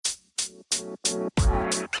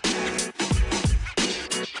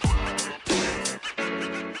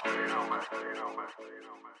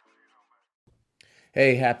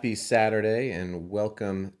Hey, happy Saturday, and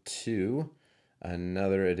welcome to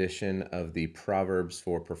another edition of the Proverbs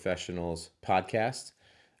for Professionals podcast.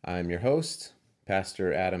 I'm your host,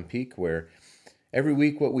 Pastor Adam Peak, where every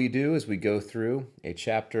week what we do is we go through a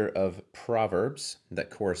chapter of Proverbs that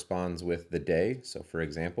corresponds with the day. So, for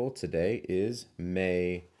example, today is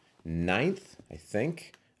May 9th, I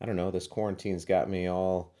think. I don't know, this quarantine's got me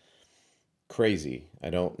all crazy.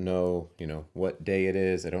 I don't know, what day it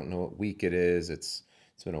is. I don't know what week it is. It's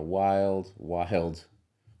been a wild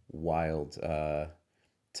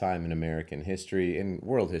time in American history and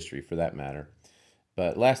world history for that matter.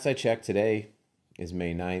 But last I checked, today is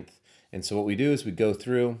May 9th. And so what we do is we go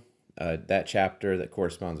through that chapter that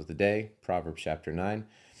corresponds with the day, Proverbs chapter 9,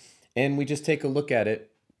 and we just take a look at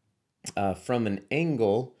it from an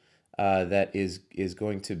angle that is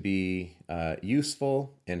going to be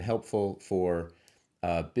useful and helpful for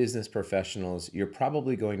business professionals. You're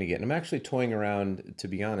probably going to get, and I'm actually toying around, to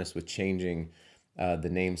be honest, with changing the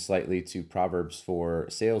name slightly to Proverbs for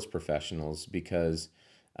Sales Professionals, because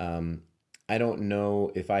I don't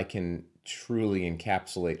know if I can truly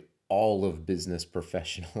encapsulate all of business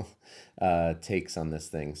professional takes on this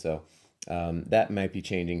thing. So that might be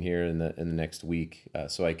changing here in the next week,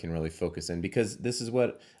 so I can really focus in, because this is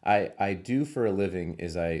what I do for a living.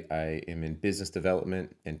 Is I am in business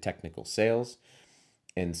development and technical sales,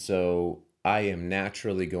 and so I am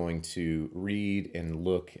naturally going to read and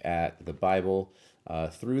look at the Bible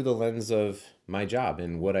through the lens of my job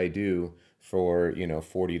and what I do for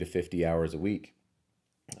 40 to 50 hours a week,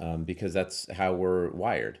 because that's how we're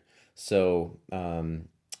wired. So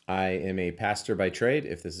I am a pastor by trade.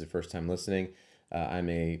 If this is the first time listening, I'm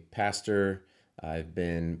a pastor. I've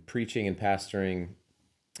been preaching and pastoring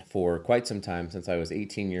for quite some time, since I was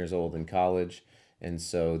 18 years old in college. And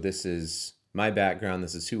so this is my background.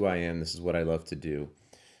 This is who I am. This is what I love to do.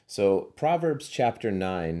 So Proverbs chapter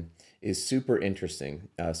 9 is super interesting.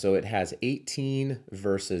 So it has 18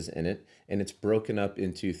 verses in it, and it's broken up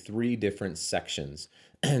into 3 different sections.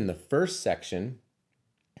 And the first section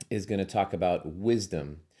is going to talk about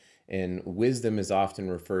wisdom. And wisdom is often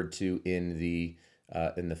referred to in the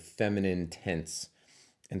feminine tense.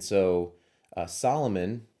 And so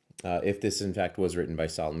Solomon, if this in fact was written by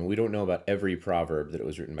Solomon, we don't know about every proverb that it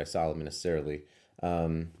was written by Solomon necessarily.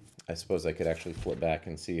 I suppose I could actually flip back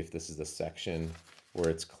and see if this is the section where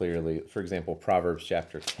it's clearly, for example, Proverbs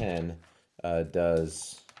chapter 10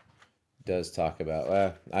 does talk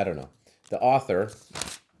about, I don't know. The author,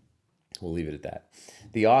 we'll leave it at that.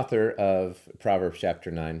 The author of Proverbs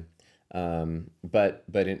chapter 9, but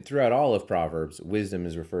throughout all of Proverbs, wisdom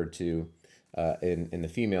is referred to in the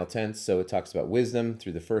female tense. So it talks about wisdom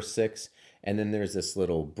through the first 6, and then there's this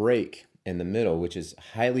little break in the middle, which is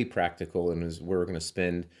highly practical and is where we're going to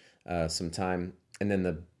spend some time. And then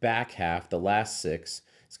the back half, the last 6,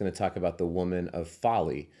 is going to talk about the woman of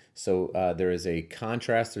folly. So there is a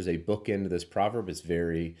contrast. There's a bookend to this proverb. It's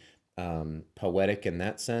very poetic in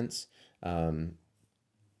that sense. And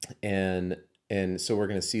so we're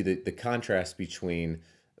going to see the contrast between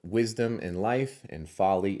wisdom and life and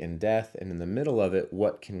folly and death. And in the middle of it,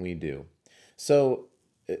 what can we do? So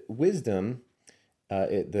wisdom,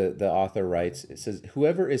 the author writes, it says,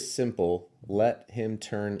 whoever is simple, let him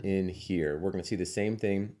turn in here. We're going to see the same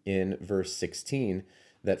thing in verse 16,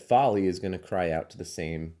 that folly is going to cry out to the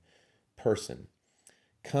same person.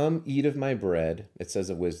 Come eat of my bread, it says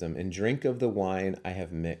of wisdom, and drink of the wine I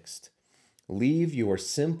have mixed. Leave your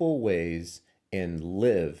simple ways and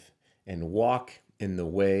live and walk in the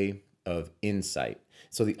way of insight.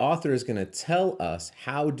 So the author is going to tell us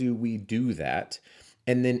how do we do that,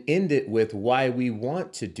 and then end it with why we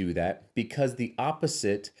want to do that, because the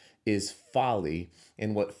opposite is folly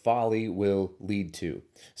and what folly will lead to.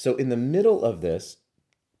 So in the middle of this,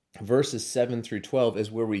 verses 7 through 12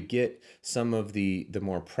 is where we get some of the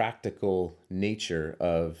more practical nature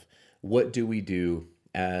of what do we do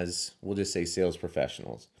as, we'll just say, sales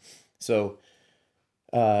professionals. So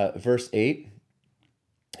verse 8,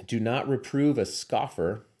 do not reprove a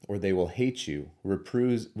scoffer, or they will hate you.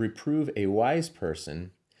 Reprove a wise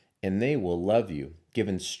person, and they will love you. Give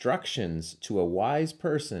instructions to a wise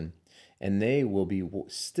person, and they will be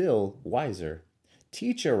still wiser.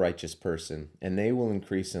 Teach a righteous person, and they will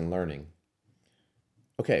increase in learning.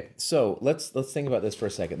 Okay, so let's think about this for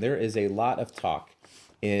a second. There is a lot of talk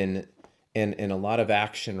and a lot of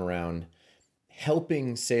action around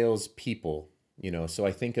helping salespeople. So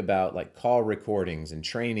I think about like call recordings and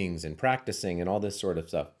trainings and practicing and all this sort of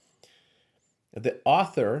stuff. The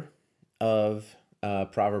author of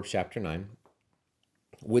Proverbs chapter 9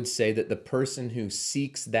 would say that the person who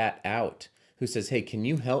seeks that out, who says, hey, can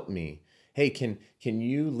you help me? Hey, can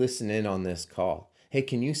you listen in on this call? Hey,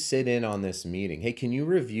 can you sit in on this meeting? Hey, can you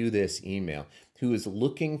review this email? Who is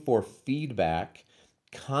looking for feedback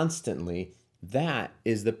constantly, that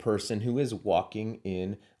is the person who is walking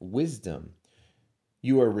in wisdom.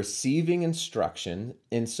 You are receiving instruction,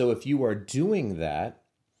 and so if you are doing that,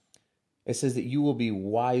 it says that you will be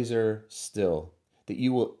wiser still, that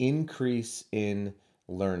you will increase in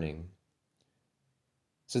learning.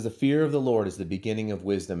 It says the fear of the Lord is the beginning of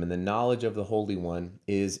wisdom, and the knowledge of the Holy One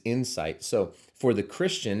is insight. So for the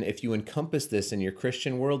Christian, if you encompass this in your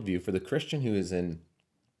Christian worldview, for the Christian who is in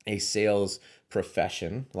a sales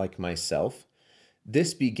profession like myself,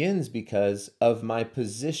 this begins because of my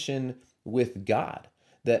position with God,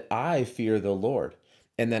 that I fear the Lord,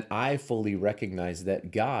 and that I fully recognize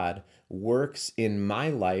that God works in my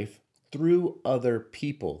life through other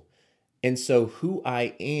people. And so who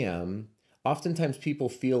I am, oftentimes people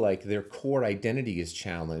feel like their core identity is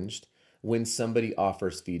challenged when somebody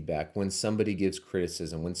offers feedback, when somebody gives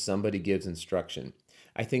criticism, when somebody gives instruction.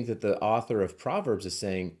 I think that the author of Proverbs is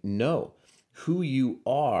saying, no, who you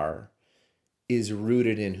are is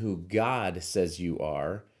rooted in who God says you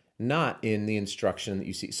are, not in the instruction that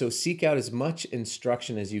you see. So seek out as much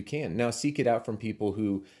instruction as you can. Now seek it out from people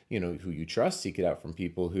who you trust. Seek it out from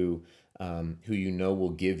people who you know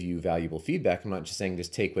will give you valuable feedback. I'm not just saying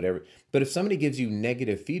just take whatever. But if somebody gives you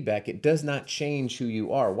negative feedback, it does not change who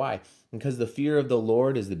you are. Why? Because the fear of the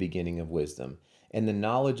Lord is the beginning of wisdom, and the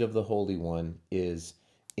knowledge of the Holy One is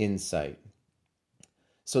insight.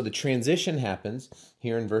 So the transition happens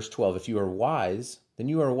here in verse 12. If you are wise, then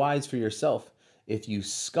you are wise for yourself. If you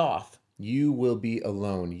scoff, you will be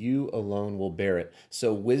alone. You alone will bear it.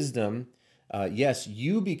 So wisdom, yes,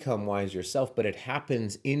 you become wise yourself, but it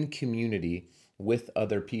happens in community with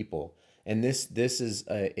other people. And this is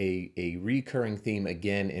a recurring theme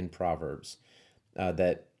again in Proverbs,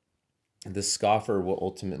 that the scoffer will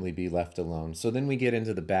ultimately be left alone. So then we get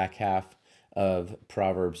into the back half of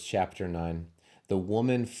Proverbs chapter 9. The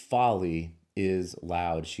woman folly is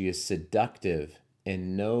loud. She is seductive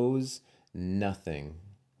and knows nothing.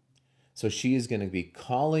 So she is going to be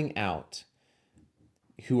calling out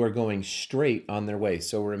who are going straight on their way.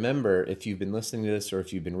 So remember, if you've been listening to this or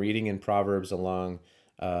if you've been reading in Proverbs along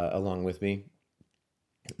with me,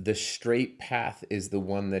 the straight path is the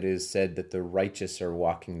one that is said that the righteous are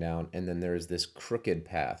walking down, and then there is this crooked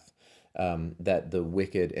path that the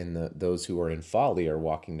wicked and those who are in folly are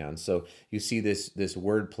walking down. So you see this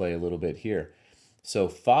wordplay a little bit here. So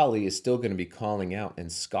folly is still going to be calling out,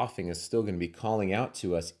 and scoffing is still going to be calling out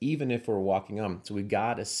to us, even if we're walking on. So we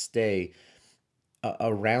got to stay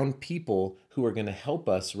around people who are going to help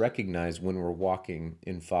us recognize when we're walking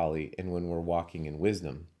in folly and when we're walking in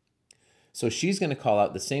wisdom. So she's going to call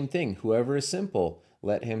out the same thing. Whoever is simple,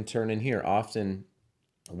 let him turn in here. Often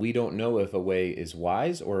we don't know if a way is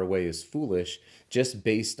wise or a way is foolish just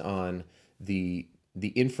based on the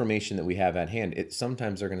information that we have at hand.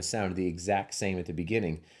 Sometimes they're going to sound the exact same at the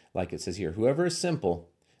beginning, like it says here. Whoever is simple,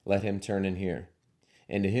 let him turn in here.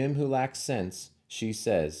 And to him who lacks sense, she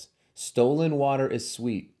says, stolen water is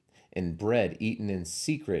sweet, and bread eaten in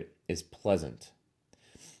secret is pleasant.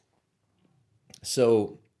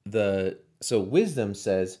 So wisdom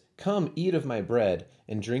says, come eat of my bread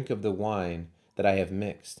and drink of the wine that I have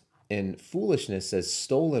mixed. And foolishness says,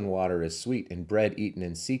 stolen water is sweet, and bread eaten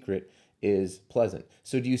in secret is pleasant.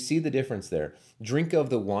 So do you see the difference there? Drink of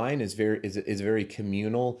the wine is a very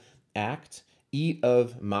communal act. Eat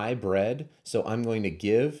of my bread, so I'm going to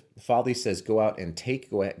give. Folly says, go out and take,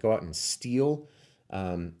 go out and steal,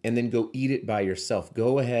 and then go eat it by yourself.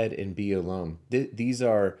 Go ahead and be alone. These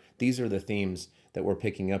are the themes that we're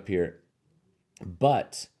picking up here.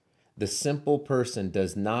 But the simple person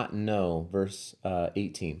does not know, verse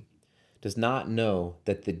 18, does not know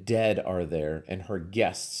that the dead are there and her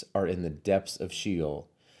guests are in the depths of Sheol.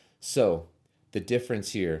 So the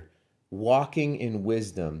difference here, walking in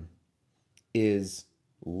wisdom is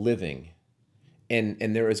living. And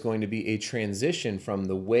there is going to be a transition from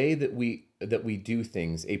the way that we do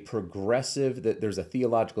things, a progressive, that there's a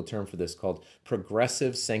theological term for this called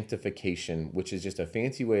progressive sanctification, which is just a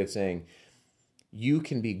fancy way of saying you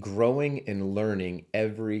can be growing and learning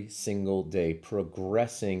every single day,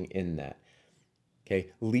 progressing in that. Okay,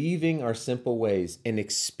 leaving our simple ways and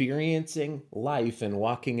experiencing life and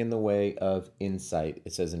walking in the way of insight.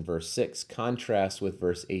 It says in verse 6, contrast with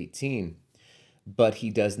verse 18. But he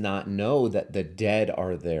does not know that the dead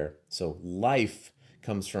are there. So life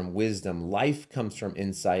comes from wisdom. Life comes from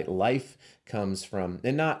insight. Life comes from,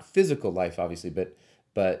 and not physical life, obviously, but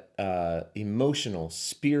But emotional,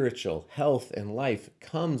 spiritual health and life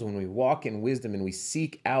comes when we walk in wisdom and we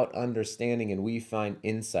seek out understanding and we find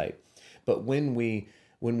insight. But when we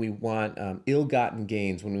want ill-gotten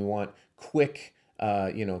gains, when we want quick,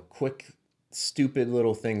 quick, stupid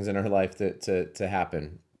little things in our life to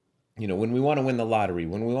happen, when we want to win the lottery,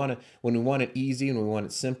 when we want it easy and we want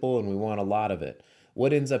it simple and we want a lot of it,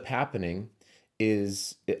 what ends up happening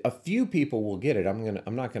is a few people will get it.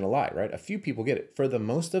 I'm not gonna lie, right? A few people get it. For the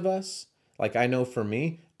most of us, like I know for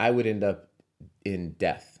me, I would end up in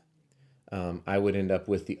death. I would end up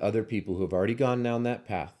with the other people who have already gone down that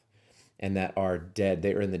path and that are dead.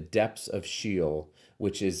 They are in the depths of Sheol,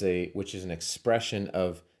 which is an expression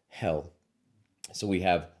of hell. So we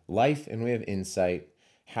have life and we have insight.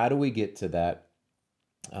 How do we get to that?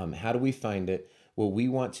 How do we find it? Well, we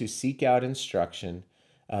want to seek out instruction.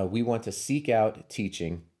 We want to seek out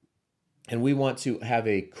teaching. And we want to have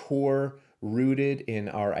a core rooted in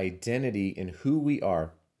our identity in who we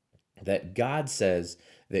are, that God says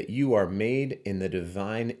that you are made in the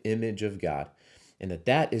divine image of God and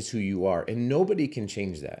that is who you are. And nobody can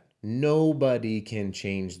change that. Nobody can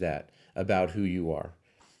change that about who you are,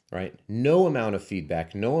 right? No amount of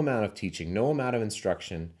feedback, no amount of teaching, no amount of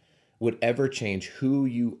instruction would ever change who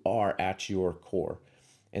you are at your core.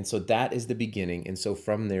 And so that is the beginning. And so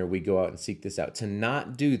from there, we go out and seek this out. To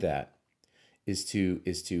not do that is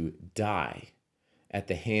to die at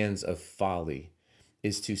the hands of folly,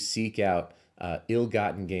 is to seek out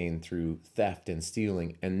ill-gotten gain through theft and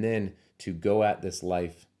stealing, and then to go at this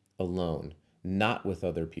life alone, not with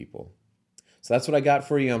other people. So that's what I got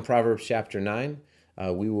for you on Proverbs chapter 9.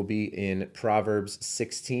 We will be in Proverbs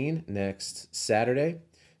 16 next Saturday.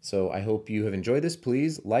 So I hope you have enjoyed this.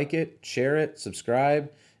 Please like it, share it,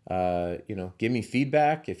 subscribe. Give me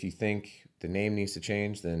feedback. If you think the name needs to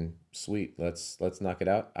change, then sweet, let's knock it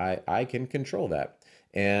out. I can control that.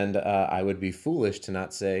 And I would be foolish to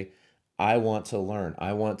not say, I want to learn.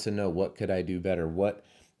 I want to know what could I do better? What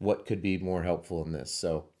could be more helpful in this?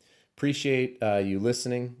 So appreciate you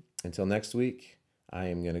listening. Until next week, I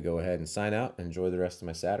am going to go ahead and sign out. Enjoy the rest of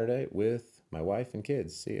my Saturday with my wife and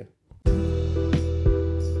kids. See ya.